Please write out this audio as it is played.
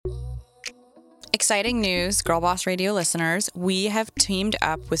Exciting news, Girl Boss Radio listeners. We have teamed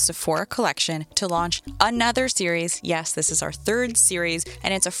up with Sephora Collection to launch another series. Yes, this is our third series,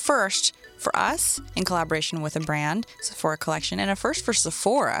 and it's a first for us in collaboration with a brand, Sephora Collection, and a first for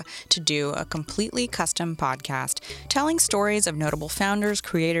Sephora to do a completely custom podcast telling stories of notable founders,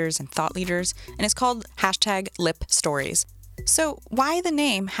 creators, and thought leaders, and it's called #Lip Stories. So why the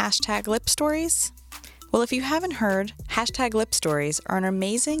name #Lip Stories? Well, if you haven't heard, #Lip Stories are an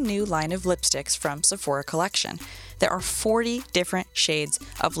amazing new line of lipsticks from Sephora Collection. There are 40 different shades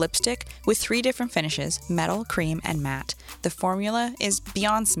of lipstick with 3 different finishes, metal, cream, and matte. The formula is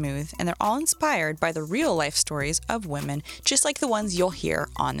beyond smooth, and they're all inspired by the real-life stories of women, just like the ones you'll hear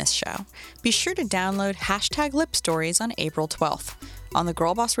on this show. Be sure to download #Lip Stories on April 12th on the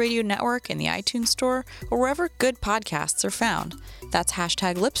Girl Boss Radio Network, in the iTunes Store, or wherever good podcasts are found. That's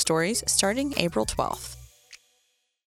 #Lip Stories starting April 12th.